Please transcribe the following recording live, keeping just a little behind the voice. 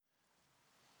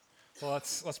Well,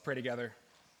 let's pray together.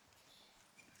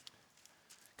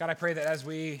 God, I pray that as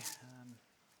we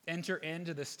enter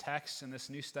into this text and this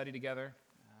new study together,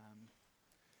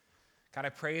 God, I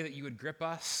pray that you would grip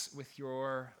us with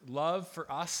your love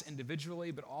for us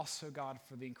individually, but also, God,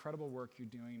 for the incredible work you're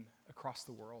doing across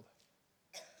the world.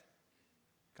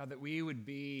 God, that we would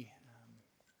be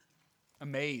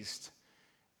amazed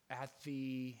at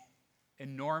the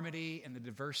enormity and the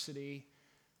diversity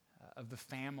of the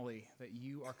family that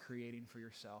you are creating for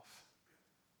yourself.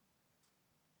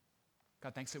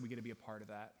 God, thanks that we get to be a part of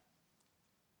that.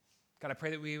 God, I pray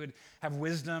that we would have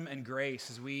wisdom and grace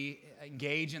as we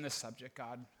engage in this subject,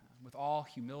 God, with all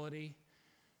humility,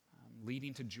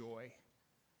 leading to joy.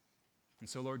 And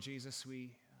so, Lord Jesus, we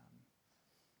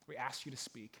ask you to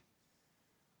speak.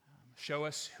 Show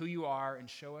us who you are and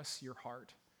show us your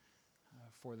heart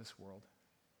for this world.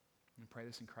 And I pray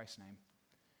this in Christ's name.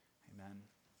 Amen.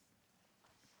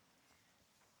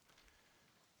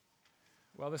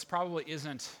 Well, this probably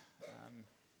isn't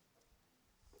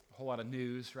a whole lot of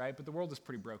news, right? But the world is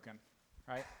pretty broken,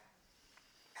 right?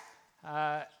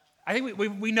 I think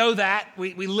we know that.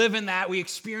 We live in that. We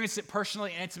experience it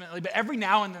personally and intimately. But every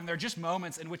now and then there are just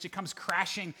moments in which it comes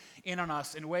crashing in on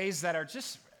us in ways that are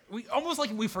just, almost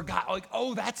like we forgot. Like,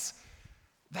 oh, that's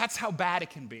how bad it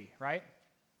can be, right?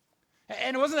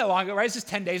 And it wasn't that long ago, right? It's just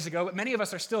 10 days ago, but many of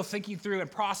us are still thinking through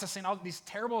and processing all these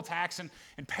terrible attacks in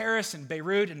Paris and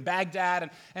Beirut and Baghdad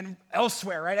and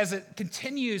elsewhere, right? As it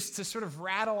continues to sort of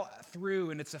rattle through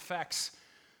in its effects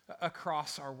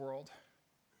across our world.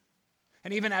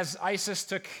 And even as ISIS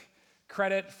took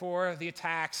credit for the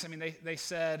attacks, I mean,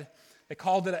 they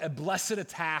called it a blessed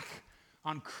attack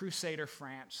on Crusader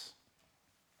France,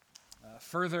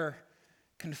 further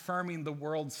confirming the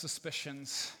world's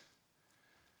suspicions.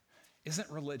 Isn't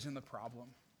religion the problem?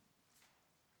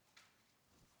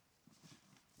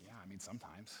 Yeah, I mean,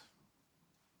 sometimes.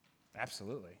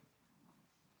 Absolutely.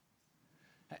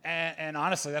 And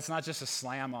honestly, that's not just a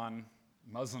slam on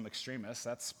Muslim extremists.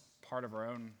 That's part of our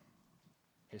own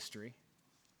history,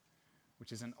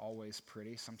 which isn't always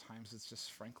pretty. Sometimes it's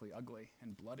just frankly ugly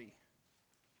and bloody.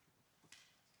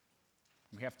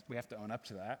 We have to own up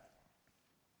to that.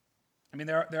 I mean,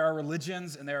 there are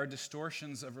religions and there are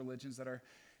distortions of religions that are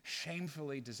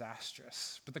shamefully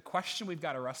disastrous. But the question we've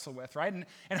got to wrestle with, right?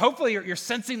 And hopefully you're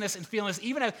sensing this and feeling this,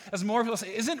 even as more people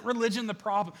say, isn't religion the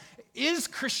problem? Is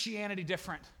Christianity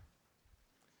different?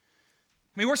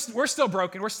 I mean, we're still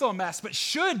broken, we're still a mess, but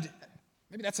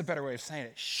maybe that's a better way of saying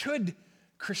it, should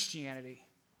Christianity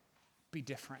be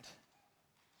different?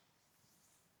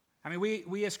 I mean,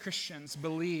 we as Christians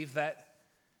believe that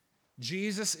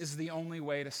Jesus is the only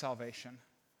way to salvation.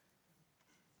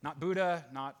 Not Buddha,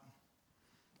 not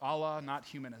Allah, not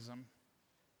humanism.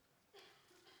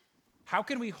 How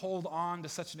can we hold on to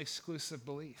such an exclusive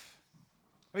belief?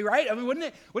 I mean, right? I mean, wouldn't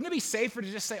it be safer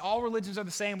to just say all religions are the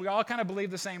same? We all kind of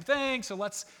believe the same thing, so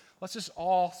let's just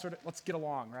all let's get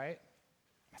along, right?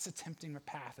 That's a tempting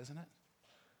path, isn't it?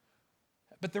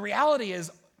 But the reality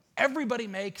is, everybody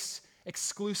makes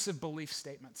exclusive belief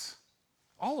statements.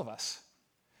 All of us.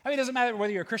 I mean, it doesn't matter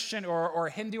whether you're a Christian or a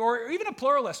Hindu or even a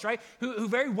pluralist, right? Who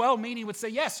very well-meaning would say,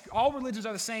 yes, all religions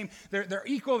are the same. They're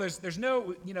equal. There's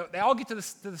no, they all get to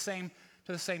the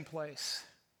same place.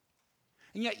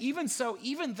 And yet, even so,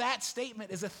 even that statement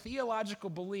is a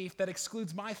theological belief that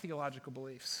excludes my theological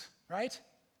beliefs, right?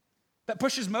 That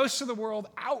pushes most of the world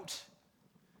out.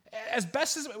 As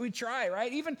best as we try,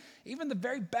 right? Even the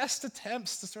very best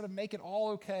attempts to sort of make it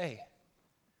all okay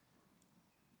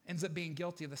ends up being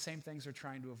guilty of the same things they're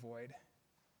trying to avoid.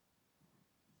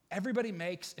 Everybody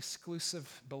makes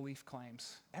exclusive belief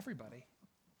claims. Everybody.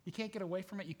 You can't get away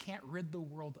from it. You can't rid the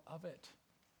world of it.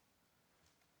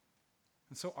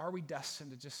 And so are we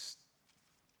destined to just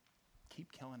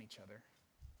keep killing each other?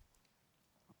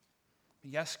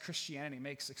 Yes, Christianity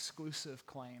makes exclusive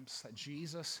claims that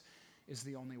Jesus is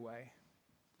the only way.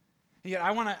 And yet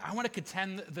I want to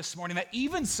contend this morning that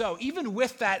even so, even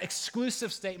with that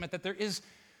exclusive statement that there is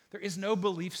no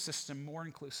belief system more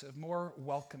inclusive, more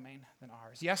welcoming than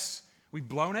ours. Yes, we've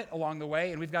blown it along the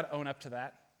way, and we've got to own up to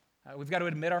that. We've got to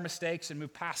admit our mistakes and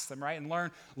move past them, right? And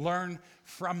learn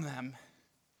from them.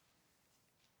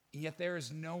 And yet there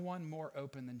is no one more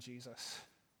open than Jesus.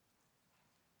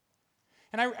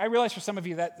 And I realize for some of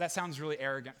you that sounds really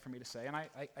arrogant for me to say, and I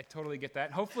totally get that.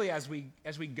 And hopefully as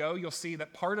we go, you'll see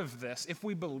that part of this, if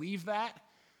we believe that,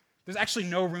 there's actually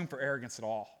no room for arrogance at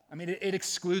all. I mean, it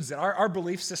excludes it. Our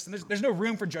belief system, there's no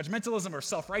room for judgmentalism or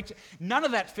self-righteous. None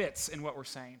of that fits in what we're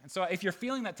saying. And so if you're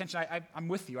feeling that tension, I'm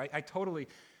with you. I totally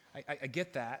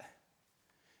get that.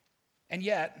 And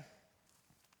yet,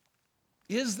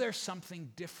 is there something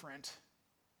different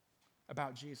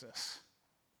about Jesus.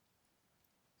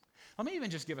 Let me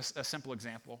even just give us a simple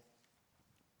example.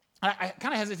 I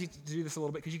kind of hesitate to do this a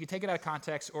little bit because you could take it out of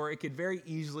context, or it could very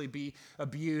easily be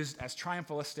abused as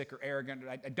triumphalistic or arrogant.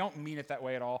 I don't mean it that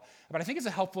way at all, but I think it's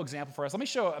a helpful example for us. Let me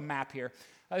show a map here.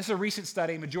 This is a recent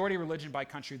study, majority religion by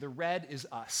country. The red is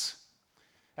us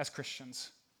as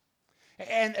Christians.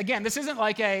 And again, this isn't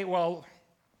like well,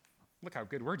 look how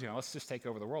good we're doing. Let's just take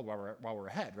over the world while we're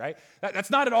ahead, right? That's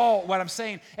not at all what I'm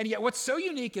saying. And yet what's so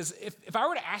unique is if I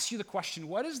were to ask you the question,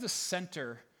 what is the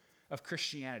center of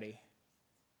Christianity?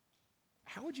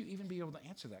 How would you even be able to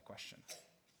answer that question?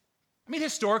 I mean,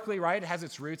 historically, right, it has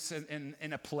its roots in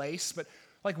a place, but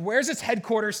like, where's its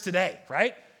headquarters today,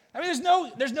 right? I mean,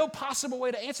 there's no possible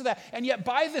way to answer that. And yet,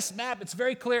 by this map, it's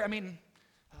very clear. I mean,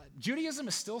 Judaism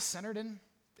is still centered in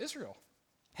Israel.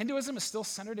 Hinduism is still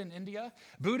centered in India.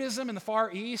 Buddhism in the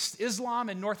Far East. Islam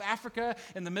in North Africa,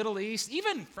 in the Middle East.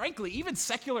 Even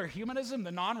secular humanism,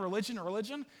 the non-religion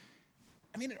religion,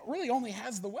 I mean, it really only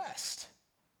has the West.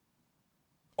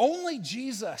 Only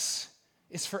Jesus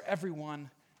is for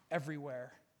everyone,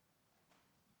 everywhere.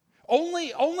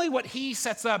 Only what he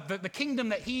sets up, the kingdom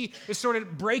that he is sort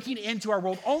of breaking into our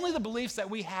world, only the beliefs that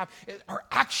we have are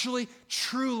actually,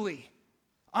 truly,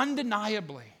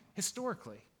 undeniably,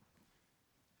 historically,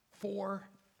 for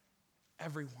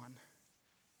everyone.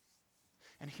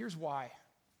 And here's why.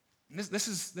 And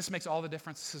this makes all the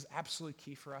difference. This is absolutely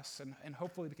key for us, and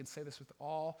hopefully we can say this with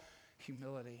all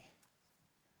humility.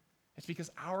 It's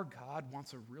because our God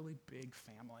wants a really big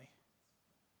family.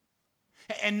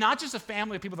 And not just a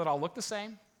family of people that all look the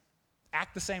same,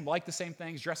 act the same, like the same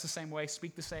things, dress the same way,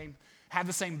 speak the same, have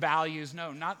the same values.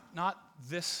 No, not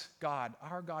this God.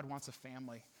 Our God wants a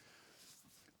family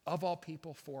of all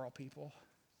people, for all people,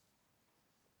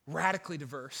 radically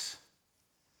diverse.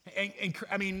 And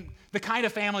I mean, the kind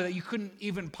of family that you couldn't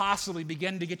even possibly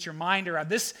begin to get your mind around.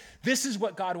 This is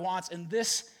what God wants, and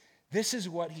this is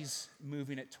what he's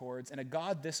moving it towards. And a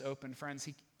God this open, friends,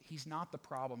 he's not the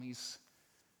problem. He's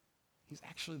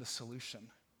actually the solution.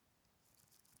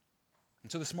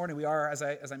 And so this morning we are, as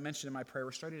I mentioned in my prayer,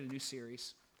 we're starting a new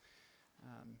series.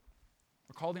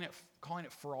 We're calling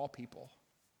it For All People.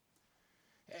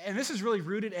 And this is really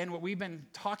rooted in what we've been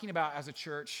talking about as a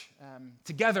church,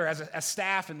 together as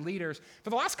staff and leaders for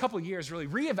the last couple of years, really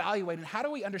reevaluating how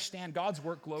do we understand God's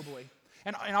work globally.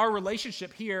 And our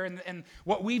relationship here and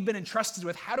what we've been entrusted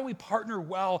with, how do we partner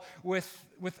well with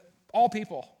all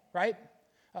people, right?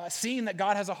 Seeing that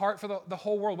God has a heart for the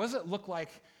whole world. What does it look like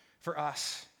for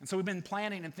us? And so we've been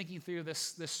planning and thinking through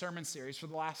this sermon series for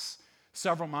the last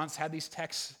several months, had these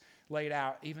texts laid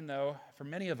out, even though for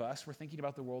many of us, we're thinking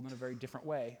about the world in a very different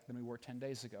way than we were 10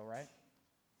 days ago, right?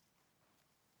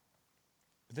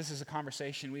 But this is a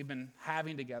conversation we've been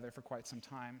having together for quite some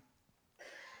time.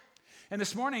 And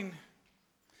this morning,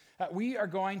 we are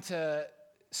going to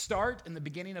start in the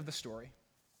beginning of the story.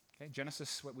 Okay,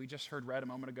 Genesis, what we just heard read a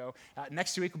moment ago.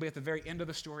 Next week, we'll be at the very end of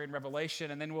the story in Revelation,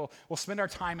 and then we'll spend our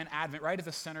time in Advent right at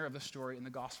the center of the story in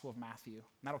the Gospel of Matthew. And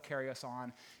that'll carry us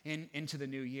on into the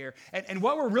new year. And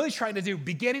what we're really trying to do,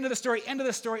 beginning of the story, end of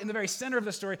the story, in the very center of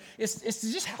the story, is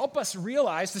to just help us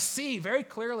realize, to see very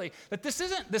clearly that this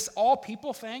isn't this all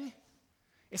people thing.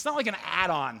 It's not like an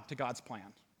add-on to God's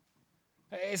plan.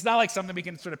 It's not like something we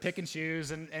can sort of pick and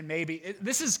choose and maybe.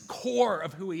 This is core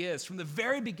of who he is from the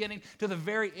very beginning to the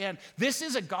very end. This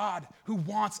is a God who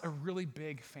wants a really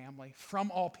big family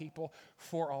from all people,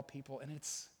 for all people, and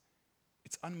it's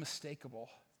unmistakable.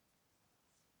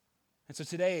 And so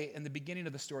today, in the beginning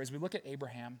of the story, as we look at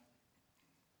Abraham,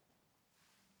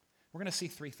 we're going to see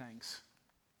three things.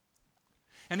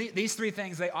 And these three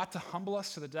things, they ought to humble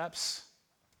us to the depths,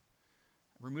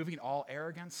 removing all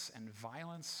arrogance and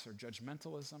violence or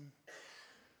judgmentalism,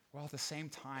 while at the same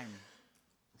time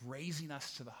raising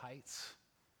us to the heights,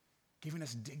 giving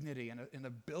us dignity and an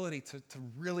ability to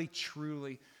really,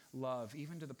 truly love,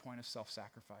 even to the point of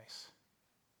self-sacrifice.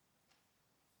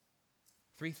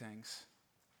 Three things.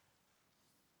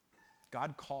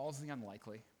 God calls the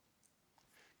unlikely.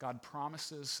 God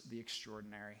promises the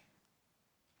extraordinary.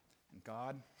 And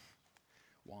God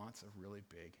wants a really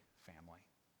big family.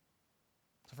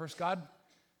 So first, God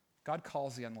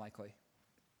calls the unlikely.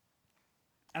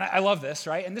 And I love this,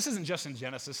 right? And this isn't just in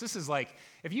Genesis. This is like,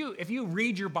 if you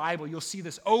read your Bible, you'll see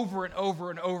this over and over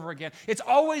and over again. It's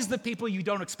always the people you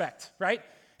don't expect, right?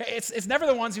 It's never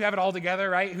the ones who have it all together,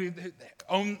 right? Who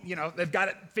own, they've got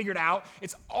it figured out.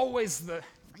 It's always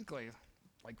frankly,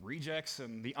 like rejects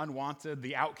and the unwanted,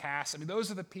 the outcasts. I mean,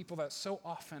 those are the people that so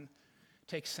often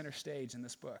take center stage in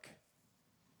this book.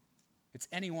 It's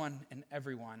anyone and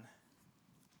everyone.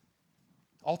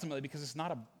 Ultimately, because it's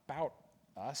not about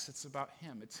us, it's about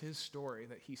him. It's his story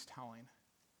that he's telling.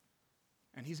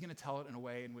 And he's going to tell it in a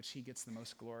way in which he gets the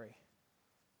most glory,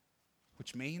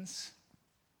 which means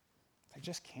there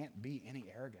just can't be any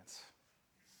arrogance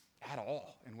at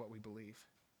all in what we believe.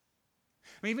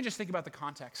 I mean, even just think about the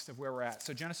context of where we're at.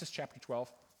 So Genesis chapter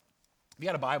 12. If you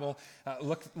got a Bible,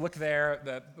 look there.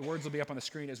 The words will be up on the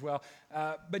screen as well.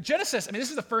 But Genesis, I mean, this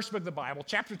is the first book of the Bible,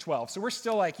 chapter 12. So we're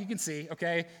still like, you can see,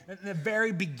 okay, in the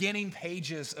very beginning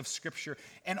pages of Scripture.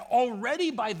 And already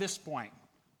by this point,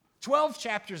 12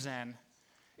 chapters in,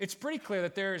 it's pretty clear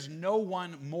that there is no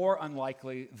one more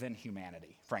unlikely than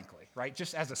humanity, frankly, right?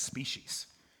 Just as a species.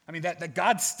 I mean, that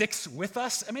God sticks with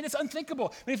us, I mean, it's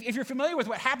unthinkable. I mean, if you're familiar with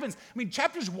what happens, I mean,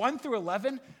 chapters 1 through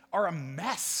 11 are a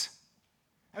mess.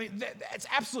 I mean, it's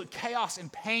absolute chaos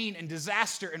and pain and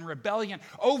disaster and rebellion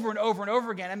over and over and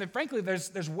over again. And then, frankly,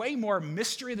 there's way more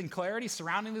mystery than clarity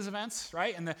surrounding these events,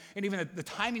 right? And even the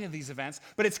timing of these events.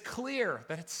 But it's clear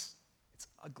that it's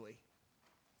ugly.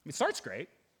 I mean, it starts great,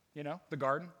 the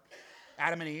garden,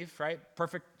 Adam and Eve, right?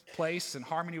 Perfect place and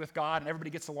harmony with God, and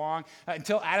everybody gets along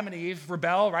until Adam and Eve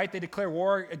rebel, right? They declare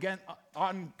war again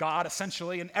on God,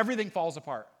 essentially, and everything falls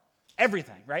apart.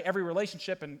 Everything, right? Every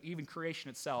relationship and even creation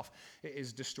itself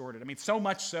is distorted. I mean, so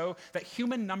much so that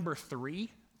human number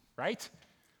 3, right?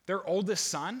 Their oldest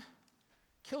son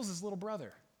kills his little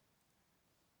brother.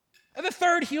 And the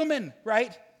third human,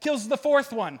 right? Kills the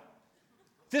fourth one.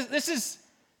 This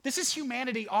is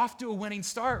humanity off to a winning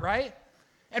start, right?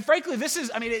 And frankly,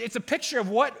 it's a picture of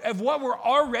what we're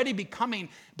already becoming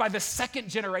by the second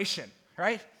generation,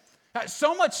 right?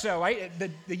 So much so, right?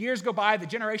 The years go by, the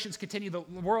generations continue, the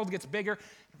world gets bigger.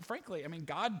 Frankly, I mean,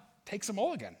 God takes them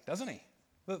all again, doesn't he?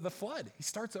 The flood, he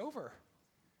starts over.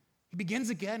 He begins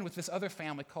again with this other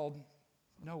family called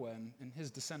Noah and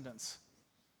his descendants.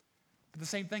 But the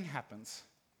same thing happens.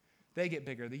 They get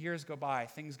bigger, the years go by,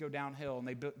 things go downhill, and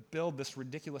they build this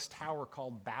ridiculous tower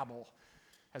called Babel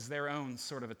as their own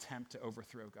sort of attempt to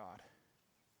overthrow God.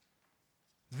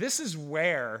 This is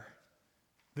where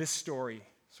this story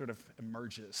sort of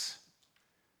emerges.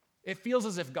 It feels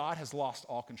as if God has lost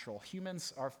all control.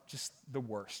 Humans are just the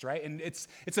worst, right? And it's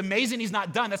amazing he's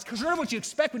not done. That's sort of what you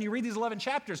expect when you read these 11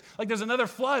 chapters. Like there's another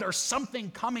flood or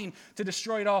something coming to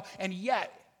destroy it all. And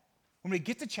yet, when we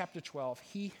get to chapter 12,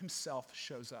 he himself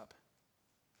shows up.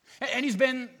 And he's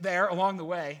been there along the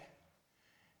way.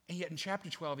 And yet in chapter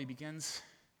 12, he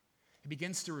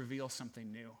begins to reveal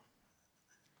something new.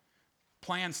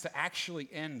 Plans to actually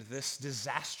end this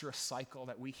disastrous cycle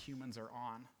that we humans are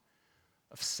on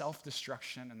of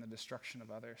self-destruction and the destruction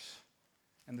of others,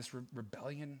 and this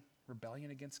rebellion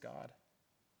against God.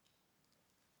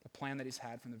 The plan that he's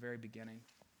had from the very beginning.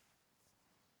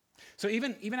 So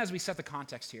even as we set the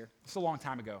context here, it's a long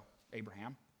time ago,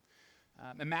 Abraham.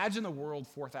 Imagine the world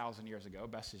 4,000 years ago,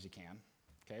 best as you can.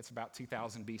 Okay, it's about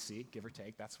 2000 BC, give or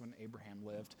take. That's when Abraham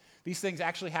lived. These things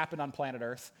actually happened on planet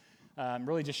Earth.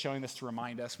 Really just showing this to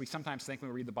remind us. We sometimes think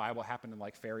when we read the Bible, it happened in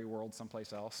like fairy world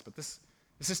someplace else. But this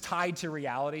is tied to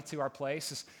reality, to our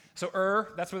place. So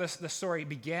that's where the story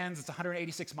begins. It's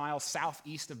 186 miles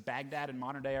southeast of Baghdad in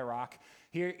modern-day Iraq.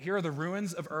 Here are the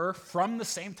ruins of Ur from the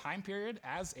same time period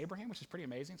as Abraham, which is pretty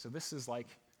amazing. So this is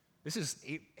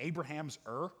Abraham's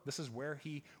Ur. This is where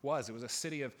he was. It was a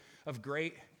city of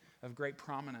great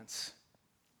prominence.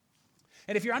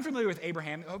 And if you're unfamiliar with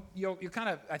Abraham, you'll kind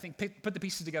of, I think, put the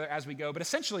pieces together as we go. But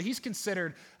essentially, he's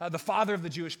considered the father of the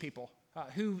Jewish people,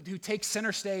 who takes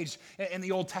center stage in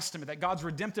the Old Testament, that God's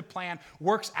redemptive plan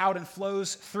works out and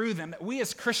flows through them, that we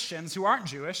as Christians who aren't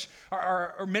Jewish,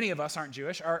 or many of us aren't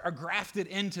Jewish, are grafted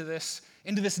into this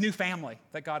new family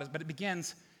that God is. But it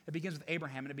begins with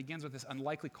Abraham, and it begins with this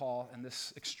unlikely call and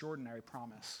this extraordinary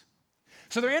promise.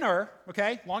 So they're in Ur,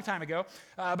 okay, long time ago,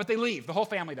 but they leave. The whole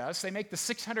family does. They make the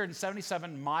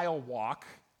 677-mile walk,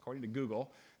 according to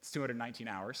Google. It's 219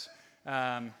 hours.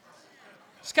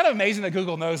 It's kind of amazing that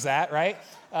Google knows that, right?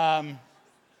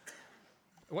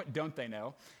 What don't they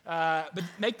know? But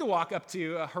make the walk up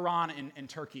to Haran in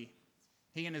Turkey.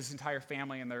 He and his entire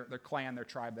family and their clan, their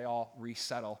tribe, they all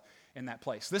resettle in that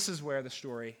place. This is where the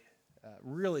story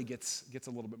really gets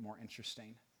a little bit more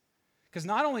interesting. Because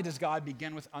not only does God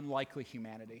begin with unlikely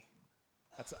humanity,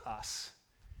 that's us,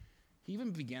 he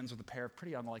even begins with a pair of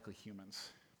pretty unlikely humans,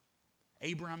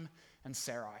 Abram and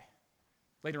Sarai.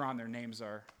 Later on, their names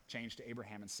are changed to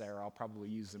Abraham and Sarah. I'll probably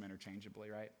use them interchangeably,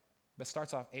 right? But it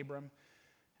starts off Abram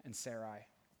and Sarai.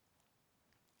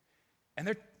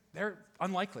 And they're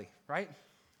unlikely, right?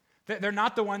 They're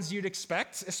not the ones you'd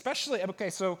expect, especially, okay,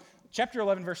 so chapter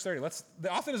 11, verse 30.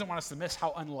 The author doesn't want us to miss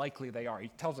how unlikely they are. He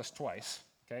tells us twice.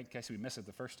 Okay, in case we miss it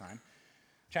the first time.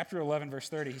 Chapter 11, verse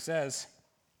 30, he says,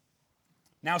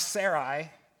 Now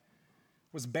Sarai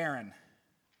was barren.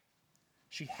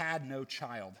 She had no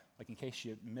child, like in case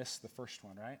you missed the first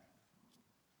one, right?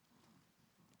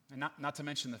 And not to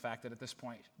mention the fact that at this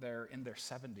point they're in their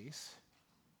 70s.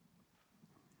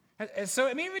 And so,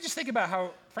 I mean, we just think about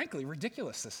how, frankly,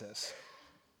 ridiculous this is.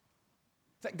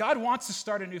 That God wants to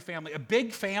start a new family, a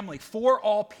big family for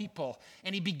all people,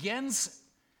 and he begins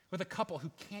with a couple who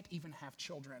can't even have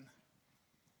children.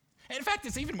 And in fact,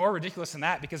 it's even more ridiculous than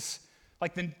that because,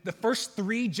 like, the first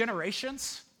 3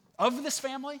 generations of this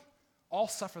family all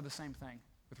suffer the same thing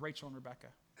with Rachel and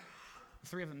Rebekah. The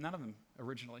 3 of them, none of them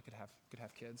originally could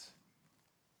have kids.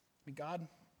 I mean, God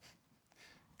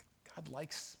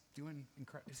likes doing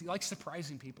incredible. He likes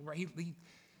surprising people, right?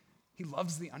 He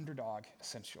loves the underdog,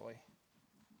 essentially.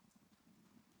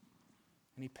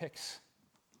 And he picks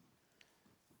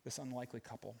this unlikely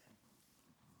couple.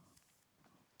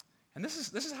 And this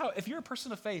is how, if you're a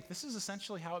person of faith, this is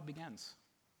essentially how it begins.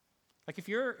 Like if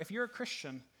you're a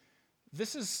Christian,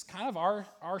 this is kind of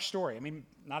our story. I mean,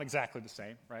 not exactly the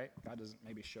same, right? God doesn't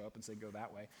maybe show up and say, go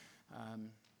that way.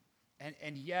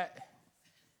 And yet,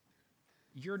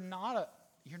 you're not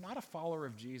a follower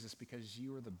of Jesus because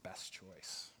you are the best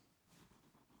choice.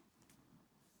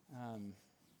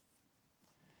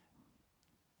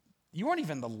 You weren't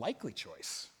even the likely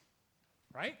choice,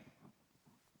 right?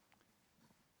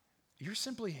 You're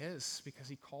simply his because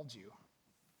he called you.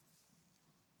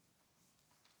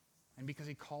 And because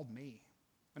he called me.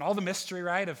 And all the mystery,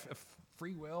 right, of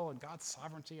free will and God's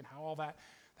sovereignty and how all that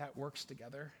works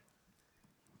together.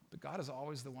 But God is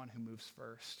always the one who moves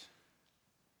first.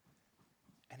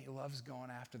 And he loves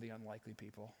going after the unlikely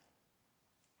people.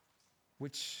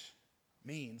 Which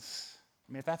means,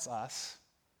 I mean, if that's us,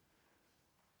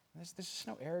 there's just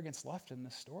no arrogance left in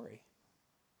this story.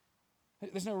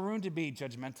 There's no room to be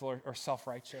judgmental or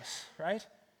self-righteous, right?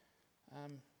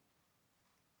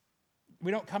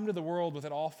 We don't come to the world with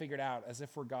it all figured out as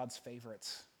if we're God's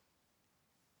favorites.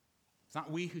 It's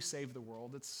not we who save the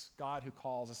world. It's God who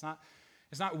calls. It's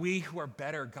not we who are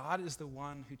better. God is the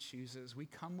one who chooses. We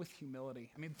come with humility.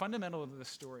 I mean, fundamental to this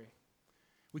story.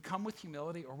 We come with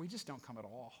humility or we just don't come at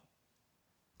all.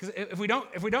 Because if we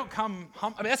don't come, I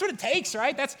mean, that's what it takes,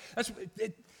 right? That's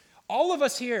it. All of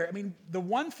us here, I mean, the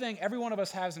one thing every one of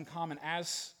us has in common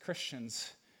as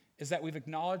Christians is that we've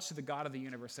acknowledged to the God of the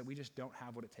universe that we just don't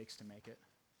have what it takes to make it.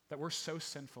 That we're so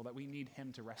sinful that we need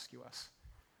him to rescue us.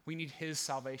 We need his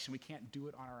salvation. We can't do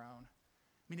it on our own.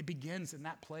 I mean, it begins in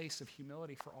that place of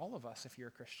humility for all of us if you're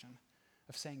a Christian,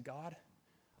 of saying, God,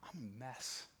 I'm a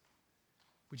mess.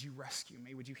 Would you rescue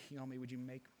me? Would you heal me? Would you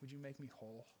make me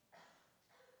whole?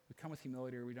 We come with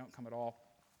humility or we don't come at all.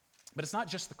 But it's not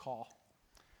just the call.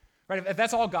 Right? If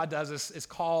that's all God does is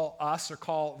call us or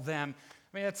call them,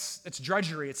 I mean, it's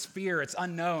drudgery, it's fear, it's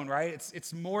unknown, right?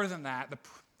 It's more than that.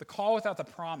 The call without the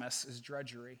promise is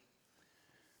drudgery.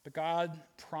 But God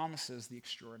promises the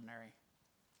extraordinary.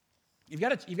 You've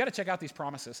got to check out these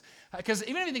promises. Because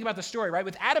even if you think about the story, right,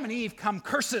 with Adam and Eve come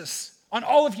curses on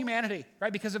all of humanity,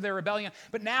 right, because of their rebellion.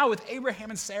 But now with Abraham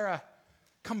and Sarah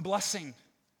come blessing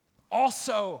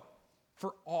also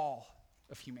for all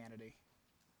of humanity.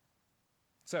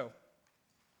 So,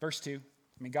 verse 2,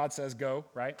 I mean, God says, go,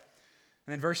 right?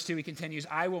 And then verse 2, he continues,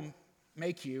 I will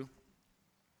make you,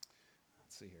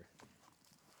 let's see here.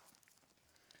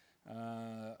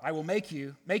 I will make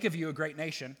of you a great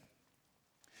nation,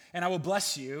 and I will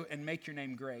bless you and make your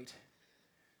name great,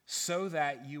 so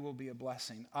that you will be a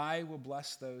blessing. I will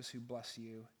bless those who bless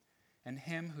you, and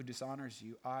him who dishonors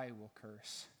you, I will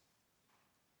curse.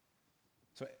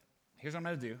 So here's what I'm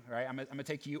going to do, all right? I'm going to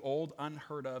take you old,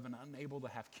 unheard of, and unable to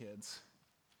have kids.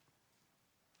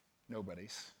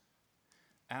 Nobody's.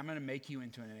 And I'm going to make you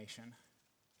into a nation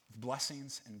with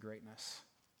blessings and greatness.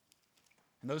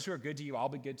 And those who are good to you, I'll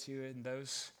be good to you. And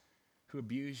those who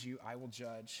abuse you, I will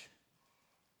judge.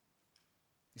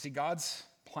 You see, God's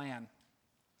plan,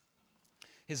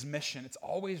 his mission, it's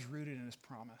always rooted in his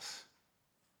promise.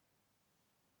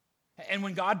 And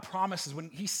when God promises, when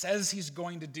he says he's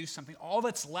going to do something, all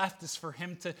that's left is for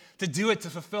him to do it, to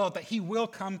fulfill it, that he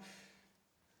will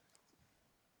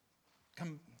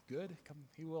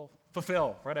he will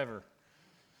fulfill, whatever.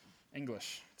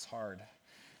 English, it's hard.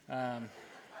 And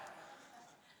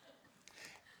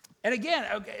again,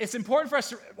 it's important for us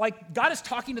to, like, God is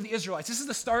talking to the Israelites. This is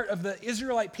the start of the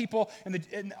Israelite people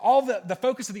and all the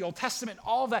focus of the Old Testament,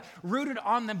 all of that rooted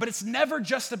on them, but it's never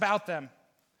just about them.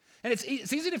 And it's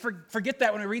easy to forget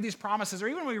that when we read these promises, or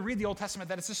even when we read the Old Testament,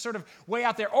 that it's just sort of way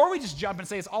out there, or we just jump and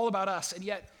say it's all about us. And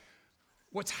yet,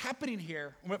 what's happening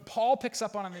here, what Paul picks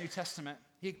up on in the New Testament,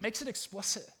 he makes it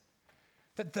explicit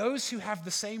that those who have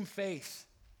the same faith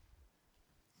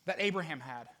that Abraham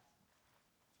had,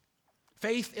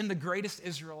 faith in the greatest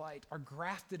Israelite, are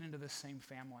grafted into this same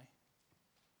family.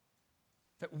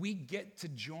 That we get to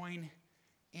join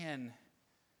in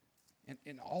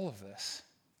all of this.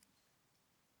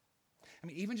 I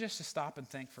mean, even just to stop and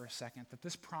think for a second that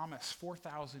this promise,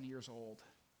 4,000 years old,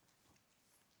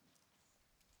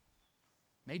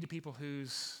 made to people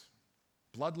whose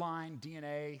bloodline,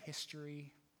 DNA,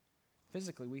 history,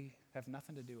 physically, we have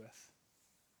nothing to do with.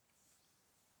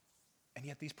 And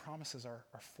yet these promises are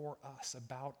for us,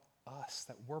 about us,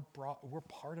 that we're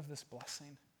part of this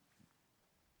blessing.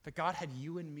 That God had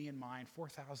you and me in mind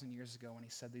 4,000 years ago when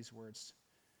he said these words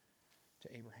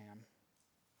to Abraham.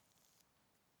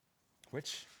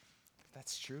 Which, if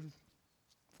that's true,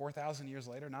 4,000 years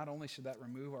later, not only should that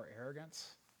remove our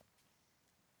arrogance,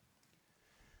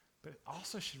 but it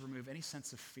also should remove any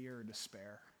sense of fear or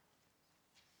despair.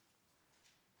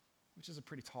 Which is a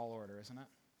pretty tall order, isn't it?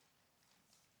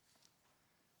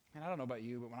 And I don't know about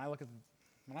you, but when I look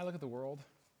at the world,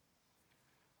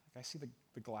 like I see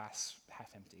the glass half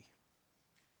empty.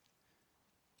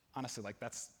 Honestly, like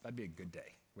that'd be a good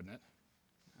day, wouldn't it?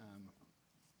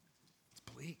 It's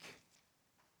bleak.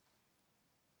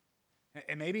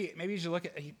 And maybe as you look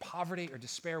at poverty or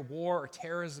despair, war or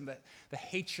terrorism, the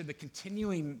hatred, the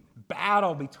continuing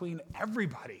battle between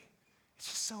everybody, it's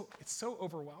so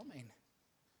overwhelming.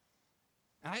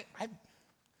 And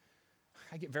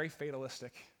I get very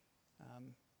fatalistic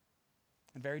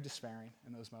and very despairing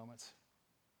in those moments.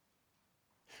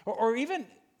 Or even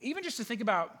just to think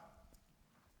about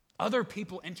other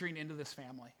people entering into this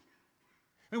family.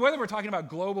 I mean, whether we're talking about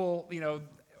global,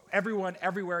 everyone,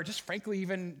 everywhere, just frankly,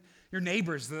 even your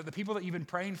neighbors, the people that you've been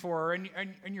praying for, and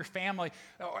your family.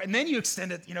 And then you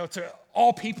extend it, to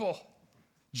all people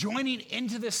joining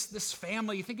into this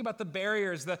family. You think about the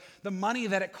barriers, the money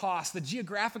that it costs, the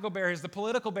geographical barriers, the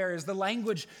political barriers, the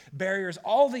language barriers,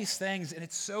 all these things. And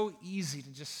it's so easy to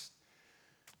just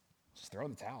throw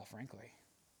in the towel, frankly.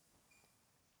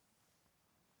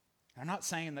 I'm not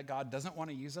saying that God doesn't want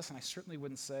to use us, and I certainly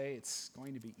wouldn't say it's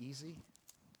going to be easy.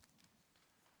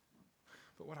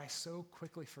 But what I so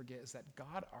quickly forget is that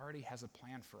God already has a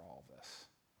plan for all of this.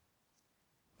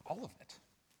 All of it.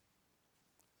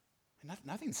 And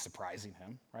nothing's surprising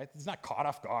him, right? He's not caught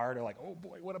off guard or like, oh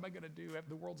boy, what am I going to do?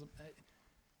 The world's...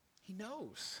 He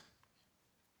knows.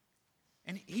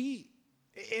 And he,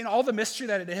 in all the mystery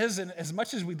that it is, and as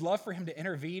much as we'd love for him to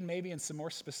intervene maybe in some more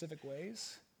specific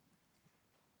ways,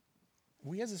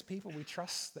 we as his people, we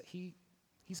trust that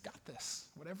he's got this,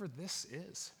 whatever this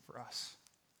is for us.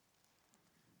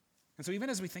 And so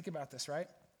even as we think about this, right?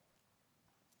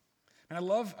 And I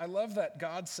love that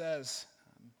God says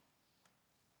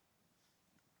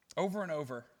over and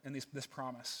over in this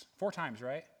promise, 4 times,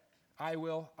 right? I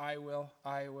will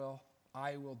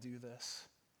do this,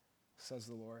 says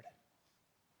the Lord.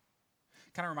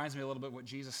 Kind of reminds me a little bit what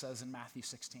Jesus says in Matthew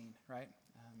 16, right?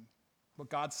 What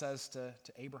God says to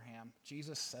Abraham,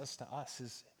 Jesus says to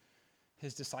us,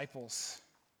 his disciples.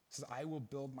 He says, I will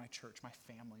build my church, my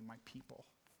family, my people.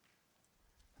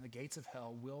 And the gates of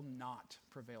hell will not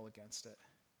prevail against it.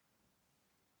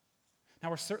 Now,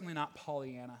 we're certainly not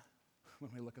Pollyanna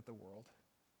when we look at the world.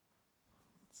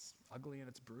 It's ugly and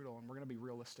it's brutal, and we're going to be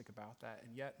realistic about that.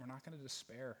 And yet, we're not going to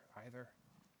despair either.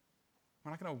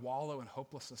 We're not going to wallow in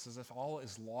hopelessness as if all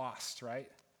is lost, right?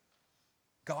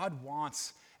 God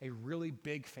wants a really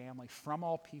big family from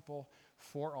all people,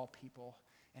 for all people,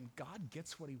 and God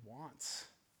gets what he wants.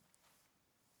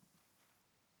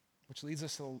 Which leads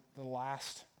us to the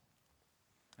last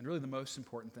and really the most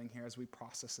important thing here as we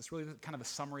process this, really kind of the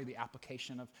summary, the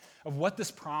application of what this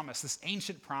promise, this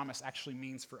ancient promise actually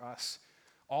means for us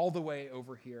all the way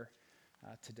over here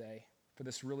today for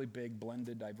this really big,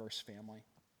 blended, diverse family.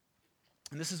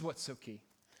 And this is what's so key.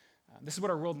 This is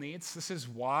what our world needs. This is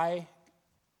why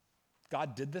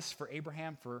God did this for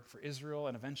Abraham, for Israel,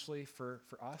 and eventually for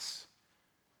us.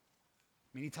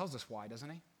 I mean, he tells us why, doesn't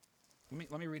he?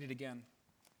 Let me read it again.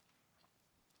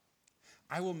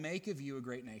 I will make of you a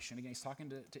great nation. Again, he's talking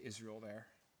to Israel there,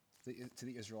 to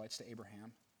the Israelites, to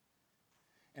Abraham.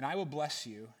 And I will bless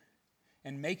you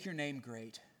and make your name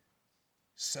great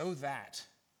so that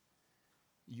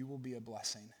you will be a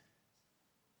blessing.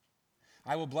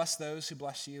 I will bless those who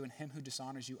bless you, and him who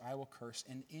dishonors you I will curse.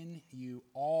 And in you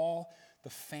all the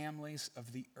families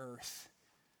of the earth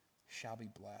shall be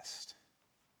blessed.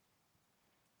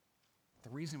 The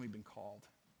reason we've been called,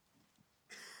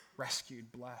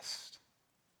 rescued, blessed,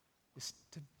 is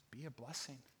to be a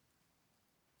blessing.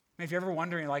 I mean, if you're ever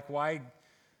wondering, like, why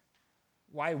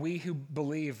we who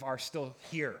believe are still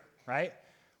here, right?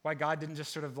 Why God didn't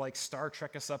just sort of like Star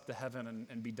Trek us up to heaven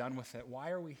and be done with it. Why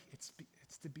are we? It's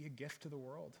It's to be a gift to the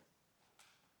world.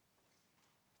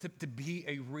 To be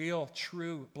a real,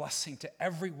 true blessing to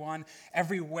everyone,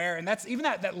 everywhere. And that's even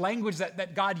that language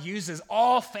that God uses,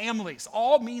 all families.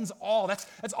 All means all. That's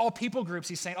all people groups,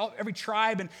 he's saying. Every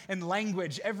tribe and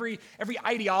language, every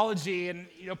ideology and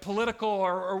political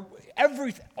or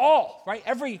everything, all, right?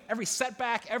 Every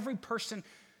setback, every person,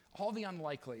 all the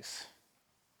unlikelies.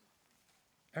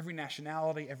 Every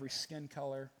nationality, every skin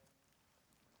color.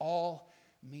 All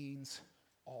means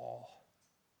all.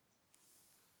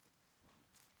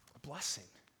 Blessing.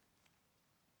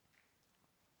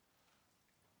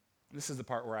 This is the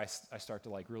part where I start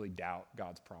to really doubt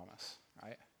God's promise,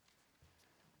 right?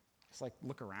 It's like,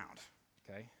 look around,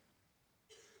 okay?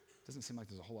 It doesn't seem like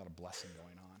there's a whole lot of blessing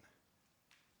going on.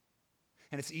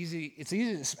 And it's easy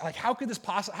to, how could this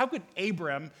possibly, how could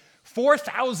Abram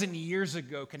 4,000 years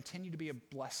ago continue to be a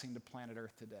blessing to planet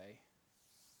Earth today?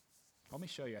 Let me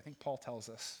show you. I think Paul tells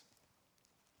us.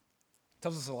 He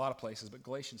tells us a lot of places, but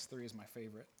Galatians 3 is my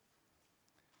favorite.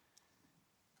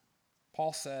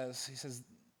 Paul says, he says,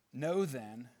 know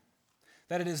then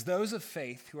that it is those of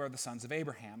faith who are the sons of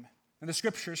Abraham. And the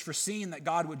scriptures, foreseeing that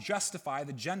God would justify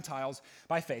the Gentiles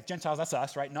by faith. Gentiles, that's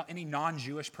us, right? Not any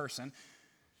non-Jewish person.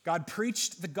 God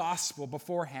preached the gospel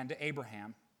beforehand to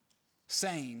Abraham,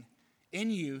 saying,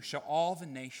 in you shall all the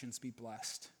nations be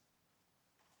blessed.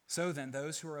 So then,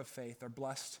 those who are of faith are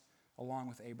blessed along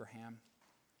with Abraham,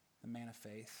 the man of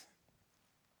faith.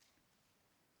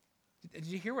 Did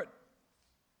you hear what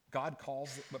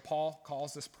Paul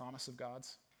calls this promise of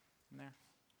God's in there?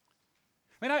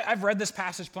 I mean, I've read this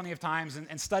passage plenty of times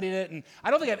and studied it, and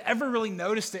I don't think I've ever really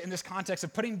noticed it in this context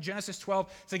of putting Genesis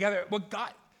 12 together. What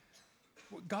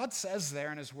God says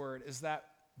there in his word is that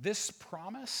this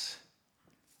promise,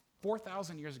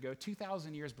 4,000 years ago,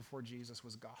 2,000 years before Jesus,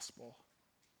 was gospel.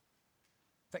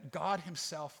 That God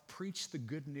himself preached the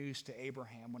good news to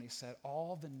Abraham when he said,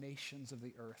 all the nations of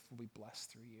the earth will be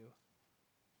blessed through you.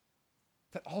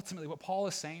 That ultimately what Paul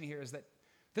is saying here is that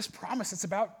this promise, it's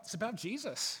about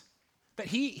Jesus. That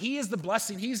he is the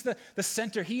blessing, he's the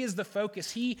center, he is the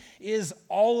focus, he is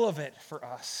all of it for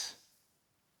us.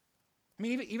 I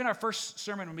mean, even our first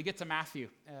sermon when we get to Matthew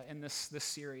in this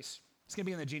series, it's going to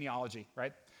be in the genealogy,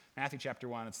 right? Matthew chapter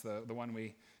 1, it's the one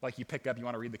you pick up, you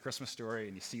want to read the Christmas story,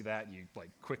 and you see that, and you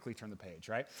quickly turn the page,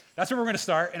 right? That's where we're going to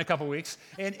start in a couple weeks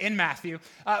in Matthew.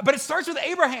 But it starts with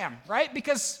Abraham, right?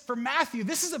 Because for Matthew,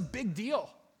 this is a big deal.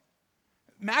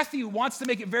 Matthew wants to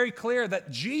make it very clear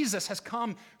that Jesus has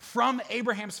come from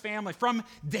Abraham's family, from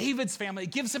David's family.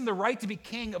 It gives him the right to be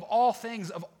king of all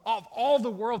things, of all the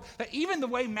world. That even the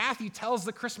way Matthew tells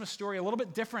the Christmas story, a little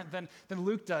bit different than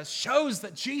Luke does, shows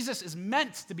that Jesus is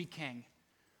meant to be king.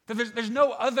 That there's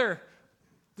no other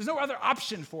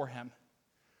option for him.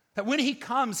 That when he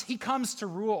comes to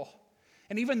rule.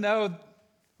 And even though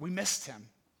we missed him,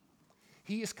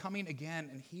 he is coming again,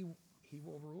 and he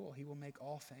will rule. He will make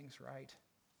all things right.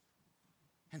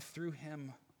 And through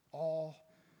him, all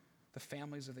the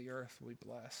families of the earth will be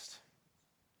blessed.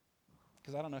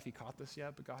 Because I don't know if you caught this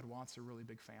yet, but God wants a really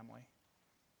big family.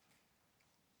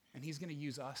 And he's going to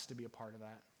use us to be a part of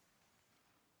that.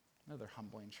 Another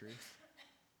humbling truth.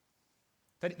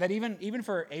 That even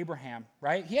for Abraham,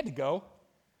 right? He had to go.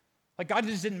 God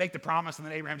just didn't make the promise, and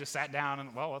then Abraham just sat down and,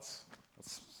 let's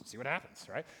see what happens,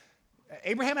 right?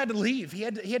 Abraham had to leave. He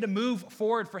had to move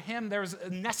forward. For him, there was a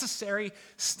necessary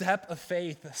step of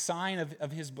faith, a sign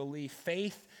of his belief.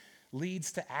 Faith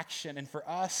leads to action. And for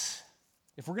us,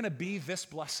 if we're going to be this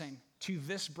blessing to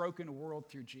this broken world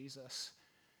through Jesus,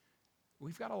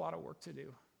 we've got a lot of work to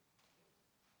do.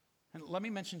 And let me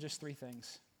mention just 3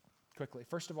 things quickly.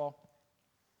 First of all,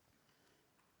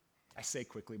 I say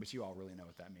quickly, but you all really know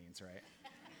what that means, right?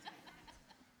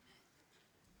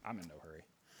 I'm in no hurry.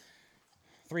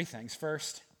 3 things.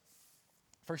 First,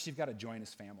 you've got to join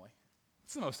his family.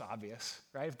 It's the most obvious,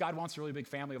 right? If God wants a really big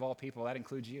family of all people, that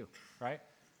includes you, right?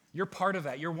 You're part of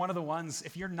that. You're one of the ones.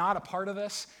 If you're not a part of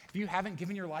this, if you haven't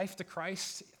given your life to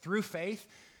Christ through faith,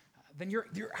 then you're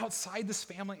outside this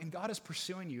family, and God is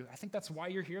pursuing you. I think that's why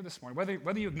you're here this morning.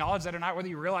 Whether you acknowledge that or not, whether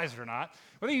you realize it or not,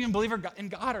 whether you even believe in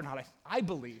God or not, I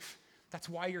believe that's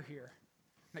why you're here.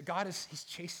 That God he's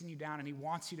chasing you down, and he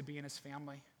wants you to be in his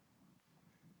family.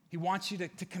 He wants you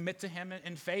to commit to him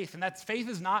in faith. And that faith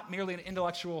is not merely an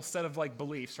intellectual set of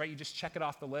beliefs, right? You just check it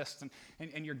off the list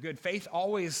and you're good. Faith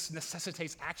always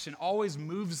necessitates action, always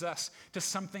moves us to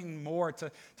something more,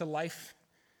 to life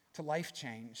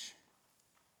change.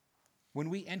 When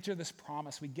we enter this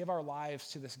promise, we give our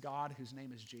lives to this God whose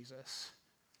name is Jesus.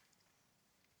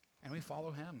 And we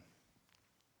follow him.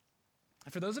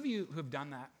 And for those of you who have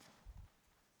done that,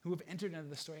 who have entered into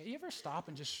the story, you ever stop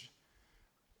and just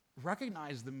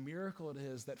recognize the miracle it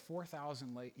is that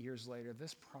 4,000 years later,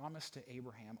 this promise to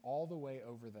Abraham all the way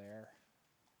over there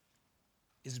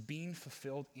is being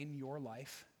fulfilled in your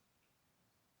life.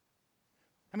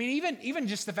 I mean, even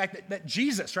just the fact that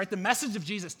Jesus, right, the message of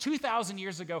Jesus 2,000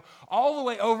 years ago, all the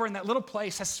way over in that little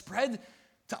place has spread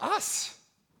to us,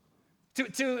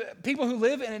 to people who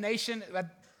live in a nation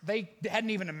that they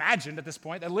hadn't even imagined at this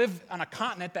point, that live on a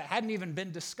continent that hadn't even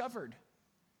been discovered.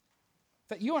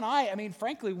 That you and I mean,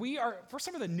 frankly, we're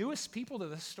some of the newest people to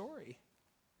this story.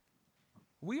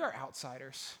 We are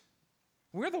outsiders.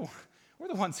 We're the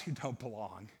ones who don't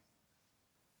belong.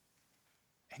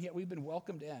 And yet we've been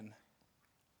welcomed in.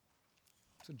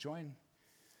 So join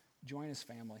his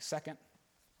family. Second,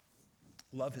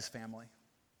 love his family,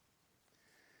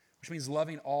 which means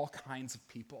loving all kinds of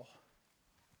people,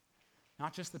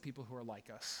 not just the people who are like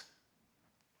us,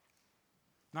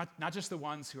 not just the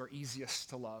ones who are easiest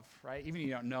to love, right? Even if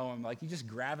you don't know them, like you just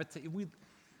gravitate. We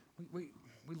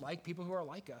like people who are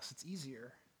like us. It's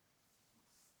easier.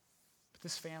 But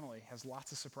this family has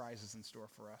lots of surprises in store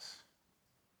for us.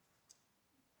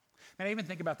 And I even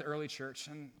think about the early church,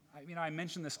 and I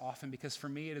mention this often because for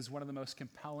me it is one of the most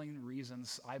compelling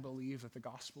reasons I believe that the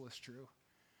gospel is true.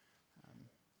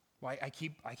 Why I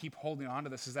keep holding on to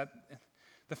this is that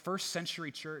the first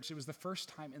century church, it was the first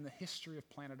time in the history of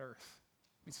planet Earth,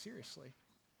 I mean seriously,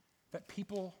 that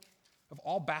people of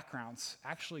all backgrounds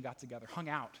actually got together, hung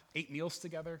out, ate meals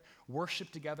together,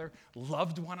 worshiped together,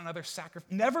 loved one another,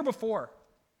 never before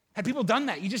had people done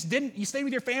that. You just didn't. You stayed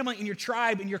with your family and your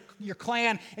tribe and your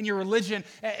clan and your religion.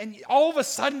 And all of a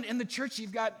sudden in the church,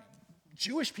 you've got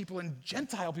Jewish people and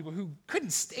Gentile people who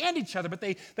couldn't stand each other, but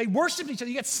they worshiped each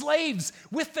other. You got slaves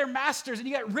with their masters, and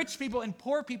you got rich people and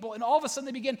poor people. And all of a sudden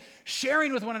they begin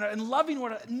sharing with one another and loving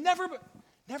one another.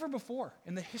 Never before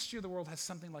in the history of the world has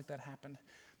something like that happened.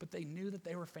 But they knew that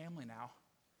they were family now,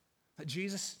 that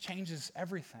Jesus changes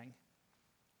everything.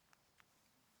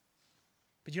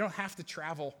 But you don't have to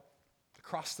travel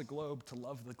across the globe to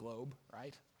love the globe,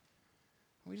 right?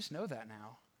 We just know that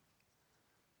now.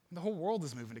 The whole world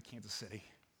is moving to Kansas City.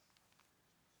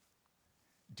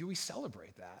 Do we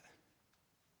celebrate that?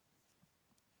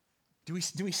 Do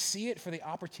we see it for the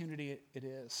opportunity it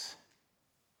is?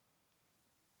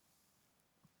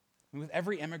 And with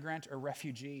every immigrant or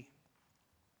refugee,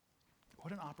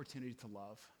 what an opportunity to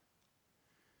love,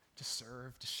 to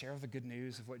serve, to share the good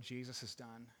news of what Jesus has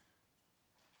done,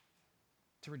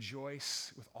 to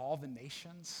rejoice with all the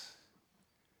nations.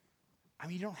 I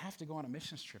mean, you don't have to go on a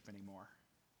missions trip anymore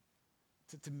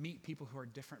to meet people who are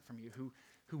different from you,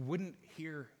 who wouldn't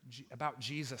hear about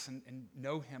Jesus and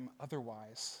know him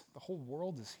otherwise. The whole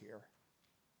world is here.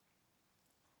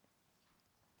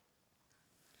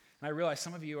 And I realize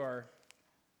some of you are,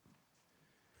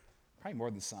 probably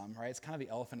more than some, right? It's kind of the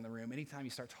elephant in the room. Anytime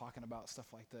you start talking about stuff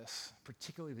like this,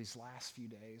 particularly these last few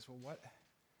days, well, what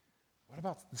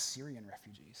about the Syrian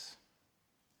refugees?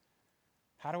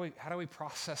 How do we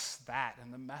process that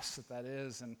and the mess that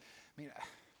is? And I mean,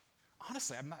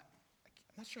 honestly, I'm not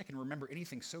sure I can remember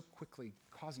anything so quickly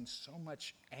causing so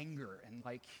much anger and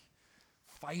like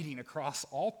fighting across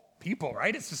all people,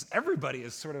 right? It's just everybody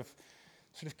is sort of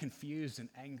confused and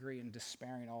angry and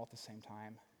despairing all at the same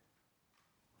time.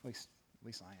 At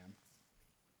least I am.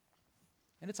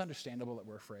 And it's understandable that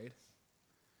we're afraid.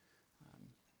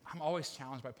 I'm always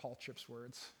challenged by Paul Tripp's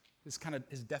words, his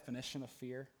definition of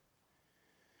fear.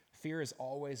 Fear is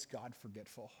always God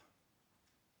forgetful.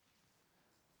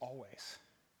 Always.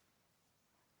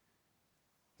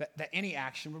 That any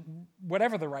action,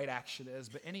 whatever the right action is,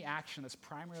 but any action that's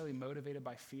primarily motivated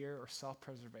by fear or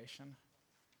self-preservation,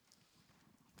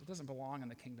 it doesn't belong in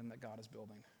the kingdom that God is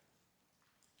building.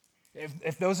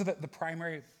 If those are the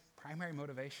primary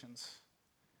motivations,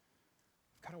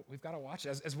 we've got to watch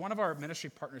it. As one of our ministry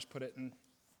partners put it, and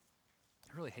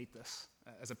I really hate this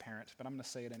as a parent, but I'm going to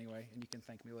say it anyway, and you can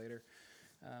thank me later.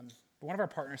 But one of our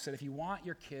partners said, if you want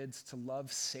your kids to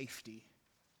love safety,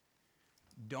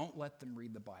 don't let them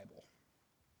read the Bible.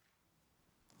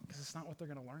 Because it's not what they're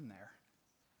going to learn there.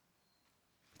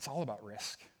 It's all about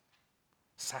risk,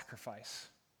 sacrifice.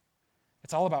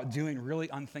 It's all about doing really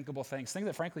unthinkable things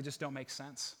that frankly just don't make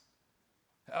sense.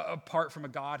 Apart from a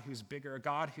God who's bigger, a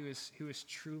God who is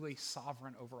truly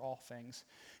sovereign over all things.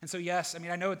 And so yes, I mean,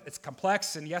 I know it's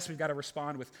complex, and yes, we've got to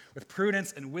respond with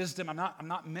prudence and wisdom. I'm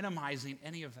not minimizing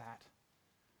any of that.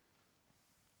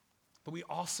 But we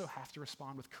also have to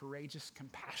respond with courageous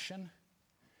compassion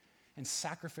and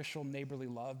sacrificial neighborly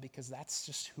love, because that's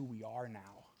just who we are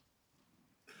now.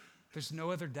 There's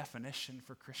no other definition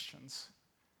for Christians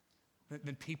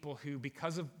than people who,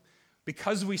 because of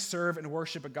because we serve and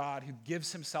worship a God who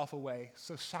gives himself away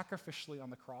so sacrificially on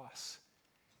the cross.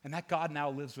 And that God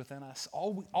now lives within us.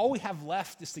 All we have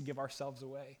left is to give ourselves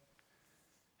away,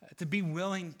 to be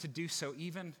willing to do so,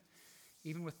 even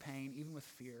with pain, even with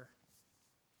fear.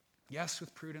 Yes,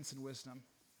 with prudence and wisdom.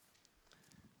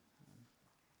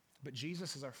 But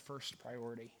Jesus is our first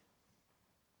priority.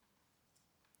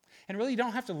 And really, you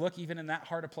don't have to look even in that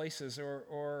hard of places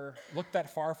or look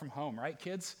that far from home, right,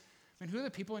 kids? I mean, who are the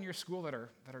people in your school that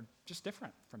are just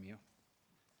different from you?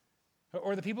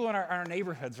 Or the people in our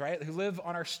neighborhoods, right, who live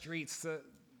on our streets that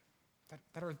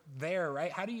are there,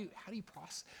 right? How do you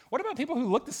process? What about people who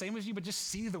look the same as you but just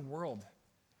see the world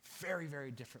very,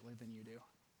 very differently than you do?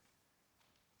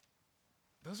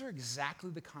 Those are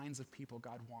exactly the kinds of people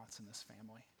God wants in this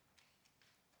family.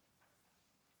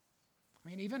 I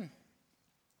mean, even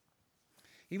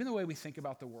the way we think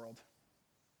about the world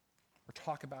or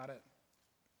talk about it,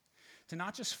 to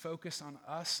not just focus on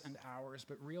us and ours,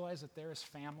 but realize that there is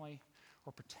family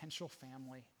or potential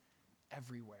family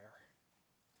everywhere.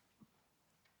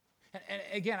 And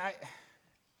again, I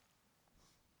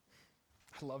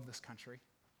love this country.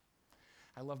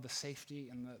 I love the safety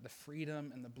and the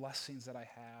freedom and the blessings that I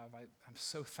have. I'm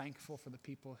so thankful for the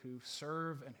people who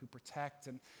serve and who protect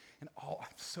and all.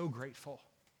 I'm so grateful.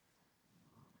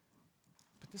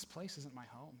 But this place isn't my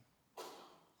home.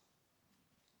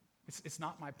 It's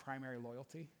not my primary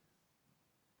loyalty.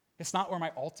 It's not where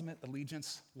my ultimate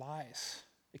allegiance lies.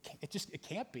 It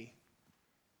can't be.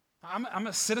 I'm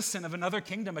a citizen of another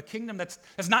kingdom, a kingdom that's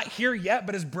not here yet,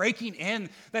 but is breaking in,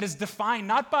 that is defined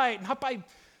not by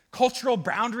cultural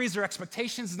boundaries or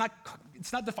expectations.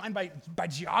 It's not defined by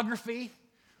geography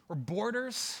or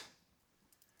borders,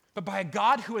 but by a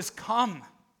God who has come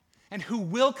and who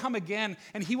will come again,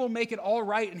 and he will make it all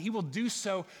right, and he will do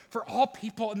so for all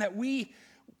people, and that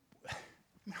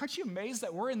aren't you amazed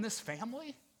that we're in this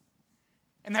family?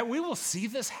 And that we will see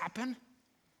this happen?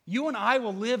 You and I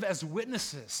will live as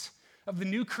witnesses of the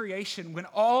new creation when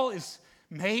all is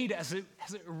made as it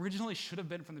originally should have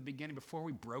been from the beginning, before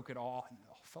we broke it all and it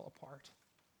all fell apart.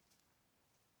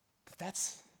 But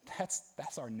that's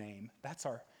our name. That's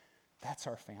our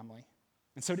family.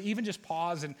 And so to even just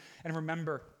pause and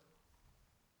remember,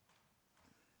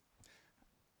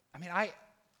 I mean, I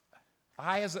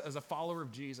as a follower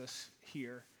of Jesus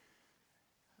here,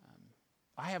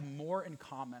 I have more in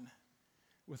common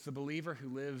with the believer who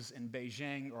lives in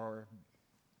Beijing or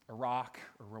Iraq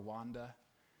or Rwanda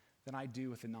than I do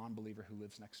with the non-believer who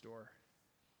lives next door.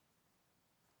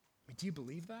 I mean, do you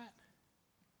believe that?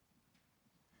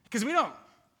 Because we don't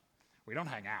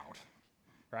hang out,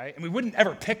 right? And we wouldn't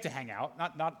ever pick to hang out.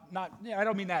 I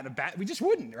don't mean that in a bad, we just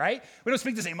wouldn't, right? We don't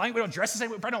speak the same language, we don't dress the same,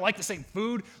 we probably don't like the same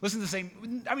food, listen to the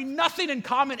same, nothing in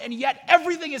common, and yet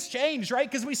everything has changed, right?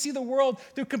 Because we see the world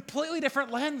through a completely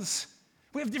different lens.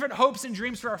 We have different hopes and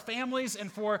dreams for our families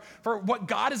and for what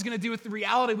God is going to do with the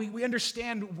reality. We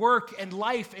understand work and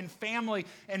life and family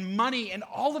and money and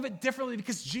all of it differently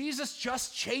because Jesus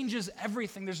just changes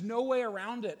everything. There's no way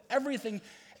around it. Everything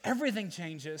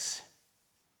changes.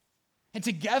 And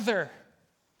together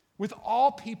with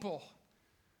all people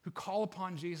who call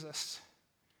upon Jesus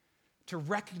to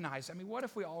recognize, what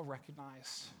if we all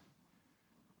recognize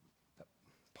that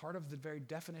part of the very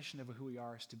definition of who we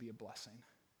are is to be a blessing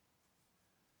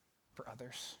for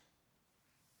others?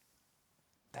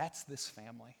 That's this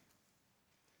family.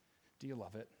 Do you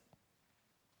love it?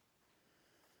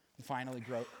 And finally,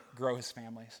 grow his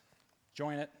families.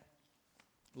 Join it,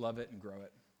 love it, and grow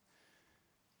it.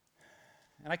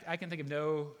 And I can think of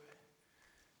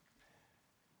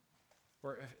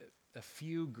a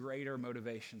few greater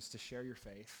motivations to share your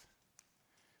faith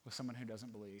with someone who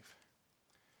doesn't believe,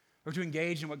 or to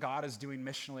engage in what God is doing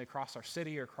missionally across our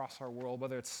city or across our world,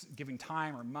 whether it's giving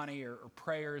time or money or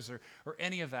prayers or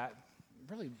any of that.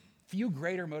 Really, few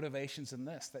greater motivations than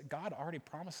this, that God already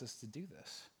promises to do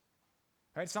this.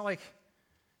 Right? It's not like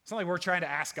we're trying to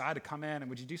ask God to come in and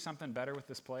would you do something better with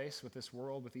this place, with this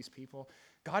world, with these people?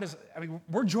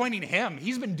 We're joining him.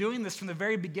 He's been doing this from the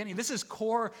very beginning. This is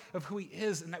core of who he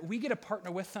is, and that we get to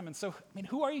partner with him. And so,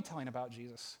 who are you telling about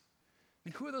Jesus?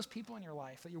 Who are those people in your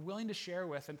life that you're willing to share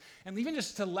with and even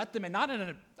just to let them in, not in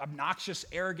an obnoxious,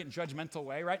 arrogant, judgmental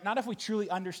way, right? Not if we truly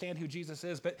understand who Jesus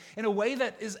is, but in a way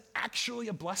that is actually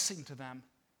a blessing to them.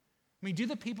 Do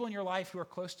the people in your life who are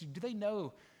close to you, do they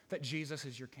know that Jesus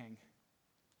is your king?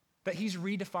 That he's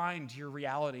redefined your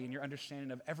reality and your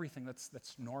understanding of everything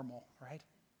that's normal, right?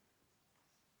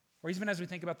 Or even as we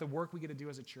think about the work we get to do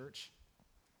as a church.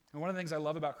 And one of the things I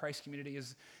love about Christ Community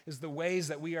is the ways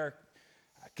that we are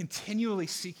continually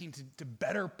seeking to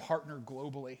better partner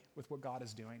globally with what God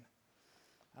is doing.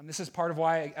 This is part of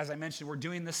why, as I mentioned, we're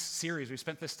doing this series. We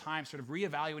spent this time sort of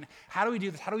reevaluating how do we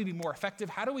do this? How do we be more effective?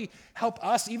 How do we help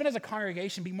us, even as a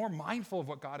congregation, be more mindful of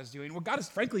what God is doing, what God is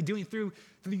frankly doing through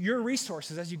your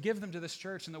resources as you give them to this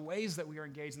church, and the ways that we are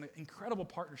engaged in the incredible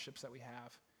partnerships that we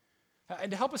have.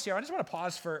 And to help us here, I just want to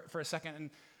pause for a second and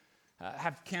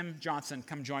have Kim Johnson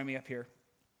come join me up here.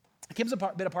 Kim's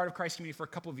been a part of Christ Community for a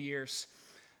couple of years.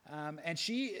 And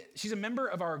she's a member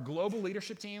of our global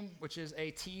leadership team, which is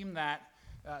a team that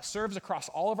serves across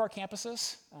all of our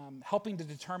campuses, helping to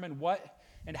determine what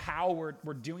and how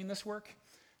we're doing this work.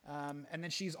 And then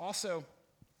she's also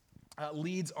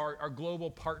leads our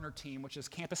global partner team, which is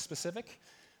campus specific.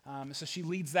 So she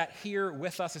leads that here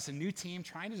with us. It's a new team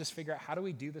trying to just figure out how do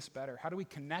we do this better? How do we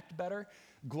connect better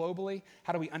globally?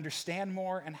 How do we understand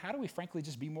more? And how do we frankly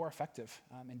just be more effective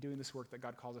in doing this work that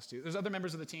God calls us to? There's other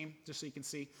members of the team, just so you can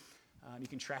see. You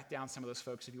can track down some of those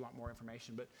folks if you want more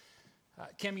information. But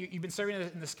Kim, you've been serving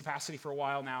in this capacity for a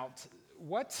while now.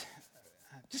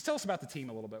 Just tell us about the team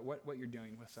a little bit, what you're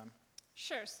doing with them.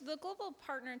 Sure. So the Global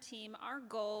Partner Team, our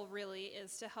goal really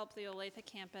is to help the Olathe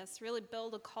campus really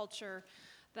build a culture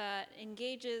that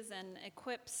engages and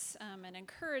equips and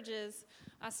encourages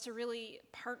us to really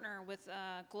partner with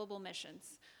global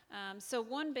missions. So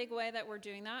one big way that we're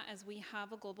doing that is we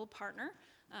have a global partner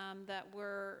that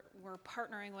we're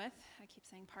partnering with. I keep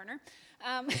saying partner.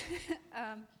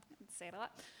 Say it a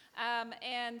lot.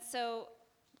 And so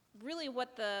really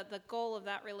what the goal of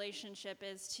that relationship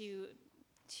is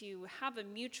to have a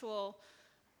mutual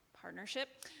partnership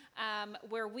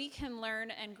where we can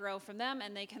learn and grow from them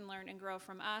and they can learn and grow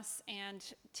from us,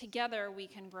 and together we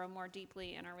can grow more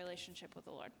deeply in our relationship with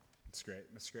the Lord. That's great.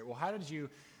 Well,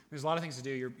 there's a lot of things to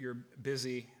do. You're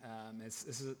busy.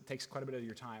 It takes quite a bit of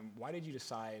your time. Why did you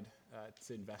decide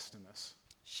to invest in this?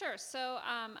 Sure. So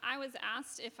I was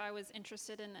asked if I was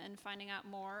interested in finding out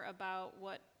more about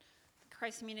what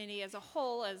Christ Community as a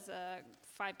whole, as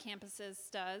 5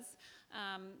 campuses, does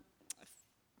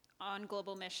on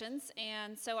global missions.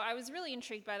 And so I was really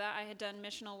intrigued by that. I had done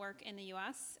missional work in the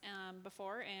U.S.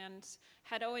 Before and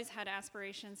had always had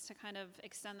aspirations to kind of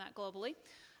extend that globally.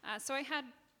 So I had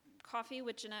coffee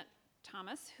with Jeanette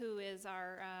Thomas, who is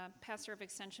our pastor of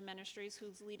Extension Ministries,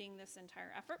 who's leading this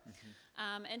entire effort.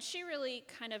 Mm-hmm. And she really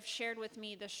kind of shared with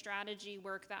me the strategy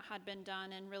work that had been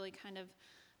done and really kind of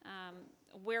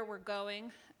where we're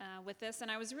going with this.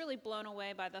 And I was really blown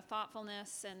away by the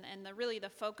thoughtfulness and the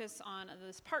focus on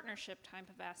this partnership type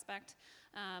of aspect,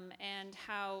 and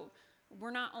how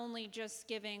we're not only just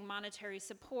giving monetary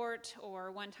support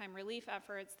or one-time relief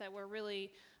efforts, that we're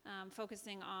really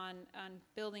focusing on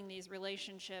building these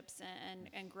relationships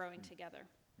and growing together.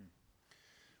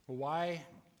 Well,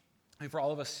 for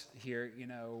all of us here,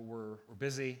 we're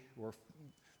busy.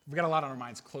 We've got a lot on our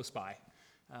minds close by.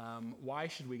 Why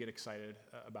should we get excited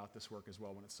about this work as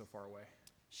well when it's so far away?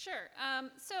 Sure.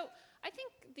 So I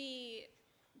think the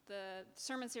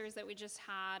sermon series that we just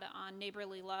had on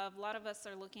neighborly love, a lot of us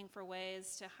are looking for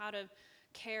ways to how to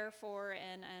care for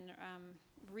and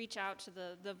reach out to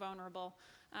the vulnerable.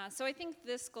 So I think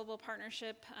this global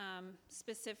partnership,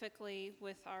 specifically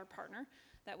with our partner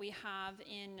that we have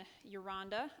in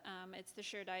Uganda, it's the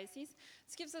Shared Diocese,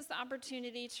 this gives us the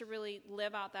opportunity to really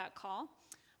live out that call.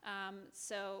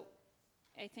 So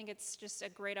I think it's just a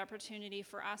great opportunity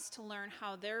for us to learn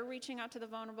how they're reaching out to the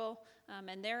vulnerable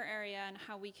in their area, and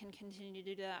how we can continue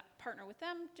to do that, partner with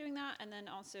them doing that, and then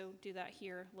also do that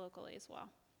here locally as well.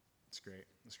 That's great.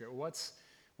 Well,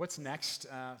 what's next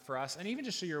for us? And even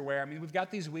just so you're aware, we've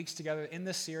got these weeks together in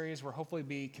this series. We'll hopefully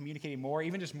be communicating more,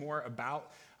 even just more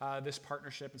about this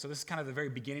partnership. And so this is kind of the very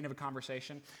beginning of a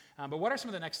conversation. But what are some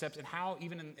of the next steps, and how,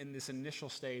 even in this initial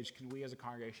stage, can we as a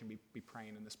congregation be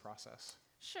praying in this process?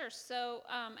 Sure. So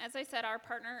as I said, our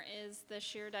partner is the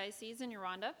Shared Diocese in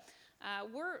Uganda.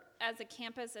 We're, as a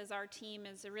campus, as our team,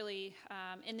 is really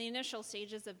in the initial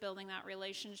stages of building that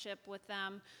relationship with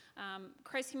them.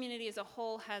 Christ Community as a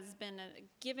whole has been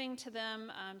giving to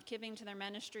them, giving to their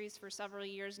ministries for several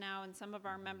years now, and some of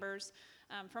our members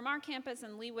from our campus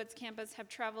and Leewood's campus have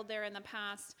traveled there in the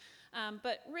past.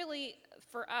 But really,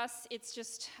 for us, it's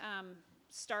just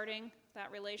starting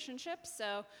that relationship.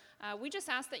 So we just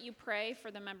ask that you pray for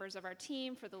the members of our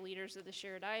team, for the leaders of the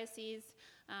Shared Diocese,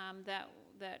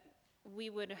 that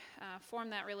we would form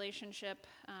that relationship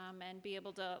and be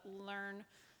able to learn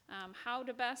how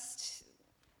to best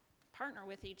partner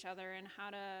with each other and how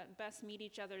to best meet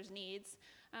each other's needs.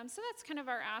 So that's kind of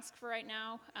our ask for right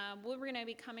now. We're going to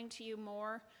be coming to you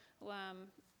more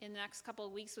in the next couple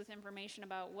of weeks with information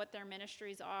about what their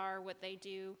ministries are, what they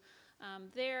do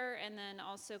there, and then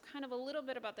also kind of a little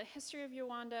bit about the history of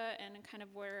Uganda and kind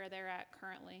of where they're at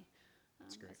currently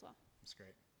as well. That's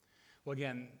great. Well,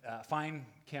 again, find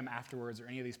Kim afterwards or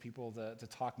any of these people to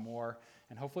talk more,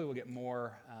 and hopefully we'll get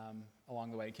more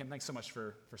along the way. Kim, thanks so much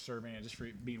for serving and just for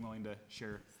being willing to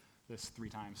share this 3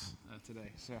 times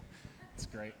today. So it's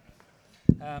great.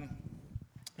 Well,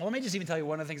 let me just even tell you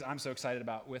one of the things I'm so excited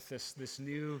about with this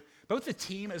new, both the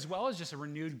team as well as just a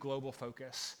renewed global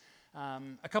focus.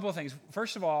 A couple of things.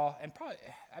 First of all, and probably,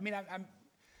 I'm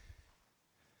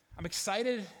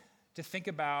excited to think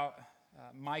about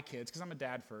my kids, because I'm a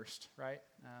dad first, right?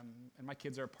 And my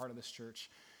kids are a part of this church.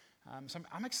 So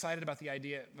I'm excited about the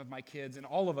idea of my kids, and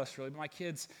all of us really, but my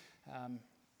kids,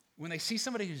 when they see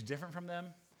somebody who's different from them,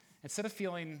 instead of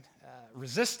feeling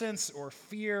resistance or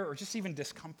fear or just even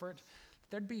discomfort,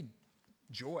 there'd be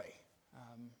joy.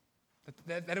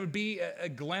 That it would be a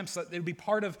glimpse, that it would be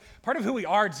part of who we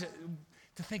are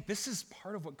to think this is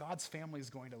part of what God's family is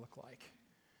going to look like.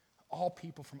 All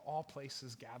people from all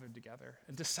places gathered together,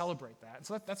 and to celebrate that. And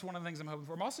so that's one of the things I'm hoping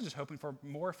for. I'm also just hoping for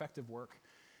more effective work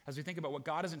as we think about what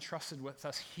God has entrusted with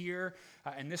us here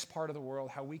in this part of the world,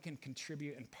 how we can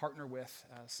contribute and partner with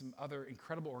some other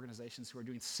incredible organizations who are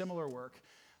doing similar work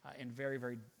in very,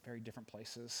 very, very different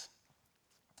places.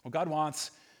 Well, God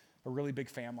wants a really big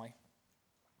family.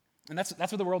 And that's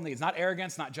what the world needs. Not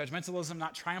arrogance, not judgmentalism,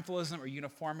 not triumphalism or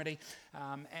uniformity.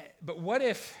 But what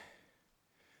if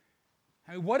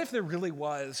there really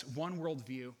was one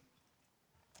worldview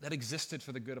that existed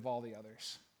for the good of all the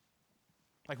others?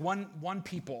 Like one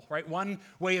people, right? One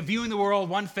way of viewing the world,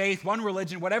 one faith, one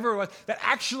religion, whatever it was, that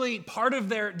actually part of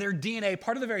their DNA,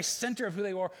 part of the very center of who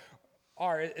they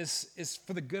are is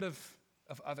for the good of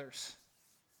others.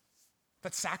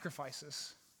 That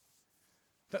sacrifices,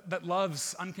 that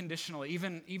loves unconditionally,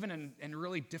 even in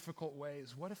really difficult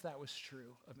ways. What if that was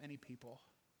true of any people?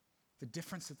 The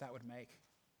difference that would make.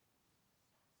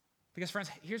 Because, friends,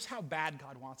 here's how bad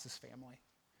God wants his family.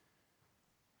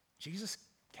 Jesus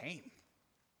came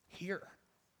here.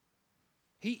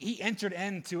 He entered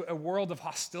into a world of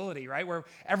hostility, right, where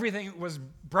everything was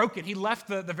broken. He left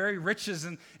the very riches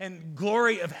and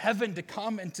glory of heaven to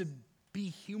come and to be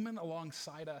human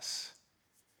alongside us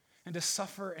and to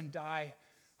suffer and die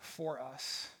for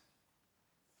us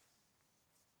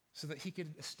so that he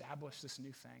could establish this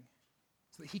new thing.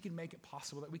 So that he could make it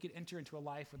possible that we could enter into a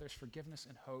life where there's forgiveness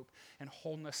and hope and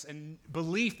wholeness and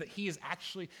belief that he is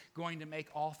actually going to make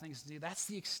all things new. That's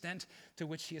the extent to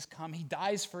which he has come. He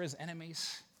dies for his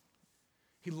enemies.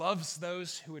 He loves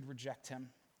those who would reject him.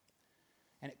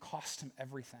 And it cost him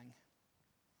everything.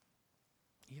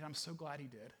 Yet I'm so glad he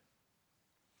did.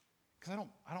 Because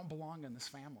I don't belong in this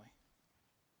family.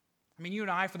 I mean, you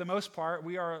and I, for the most part,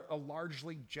 we are a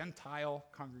largely Gentile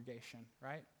congregation,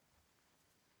 right?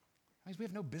 That means we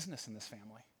have no business in this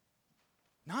family.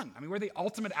 None. I mean, we're the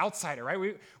ultimate outsider,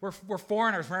 right? We're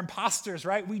foreigners, we're imposters,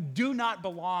 right? We do not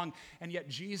belong, and yet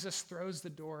Jesus throws the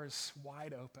doors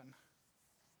wide open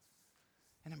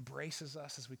and embraces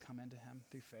us as we come into him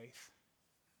through faith.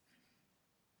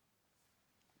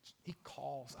 He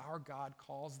calls, our God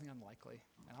calls the unlikely,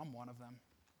 and I'm one of them.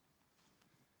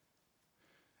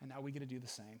 And now we get to do the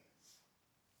same.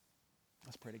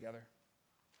 Let's pray together.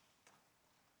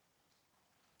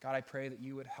 God, I pray that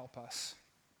you would help us,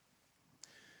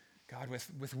 God,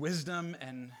 with wisdom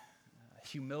and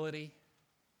humility,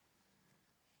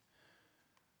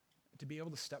 to be able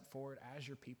to step forward as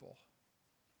your people,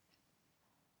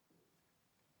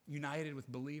 united with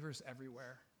believers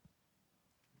everywhere,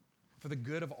 for the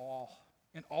good of all,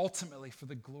 and ultimately for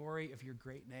the glory of your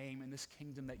great name in this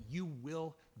kingdom that you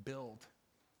will build.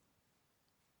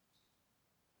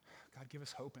 God, give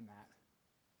us hope in that.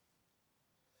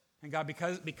 And God,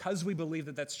 because we believe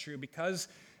that that's true, because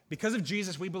of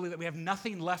Jesus, we believe that we have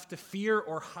nothing left to fear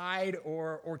or hide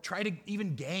or try to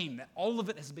even gain. That all of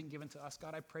it has been given to us.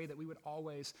 God, I pray that we would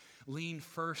always lean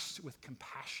first with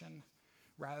compassion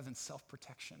rather than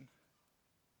self-protection.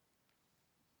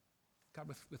 God,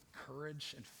 with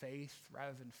courage and faith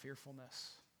rather than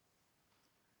fearfulness.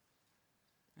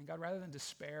 And God, rather than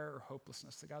despair or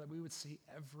hopelessness, that God, that we would see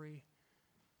everything,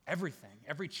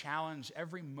 every challenge,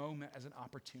 every moment as an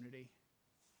opportunity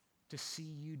to see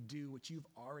you do what you've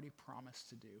already promised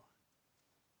to do.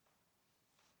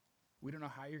 We don't know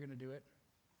how you're going to do it.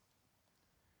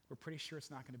 We're pretty sure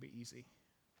it's not going to be easy.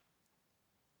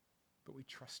 But we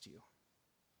trust you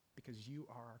because you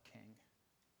are our King.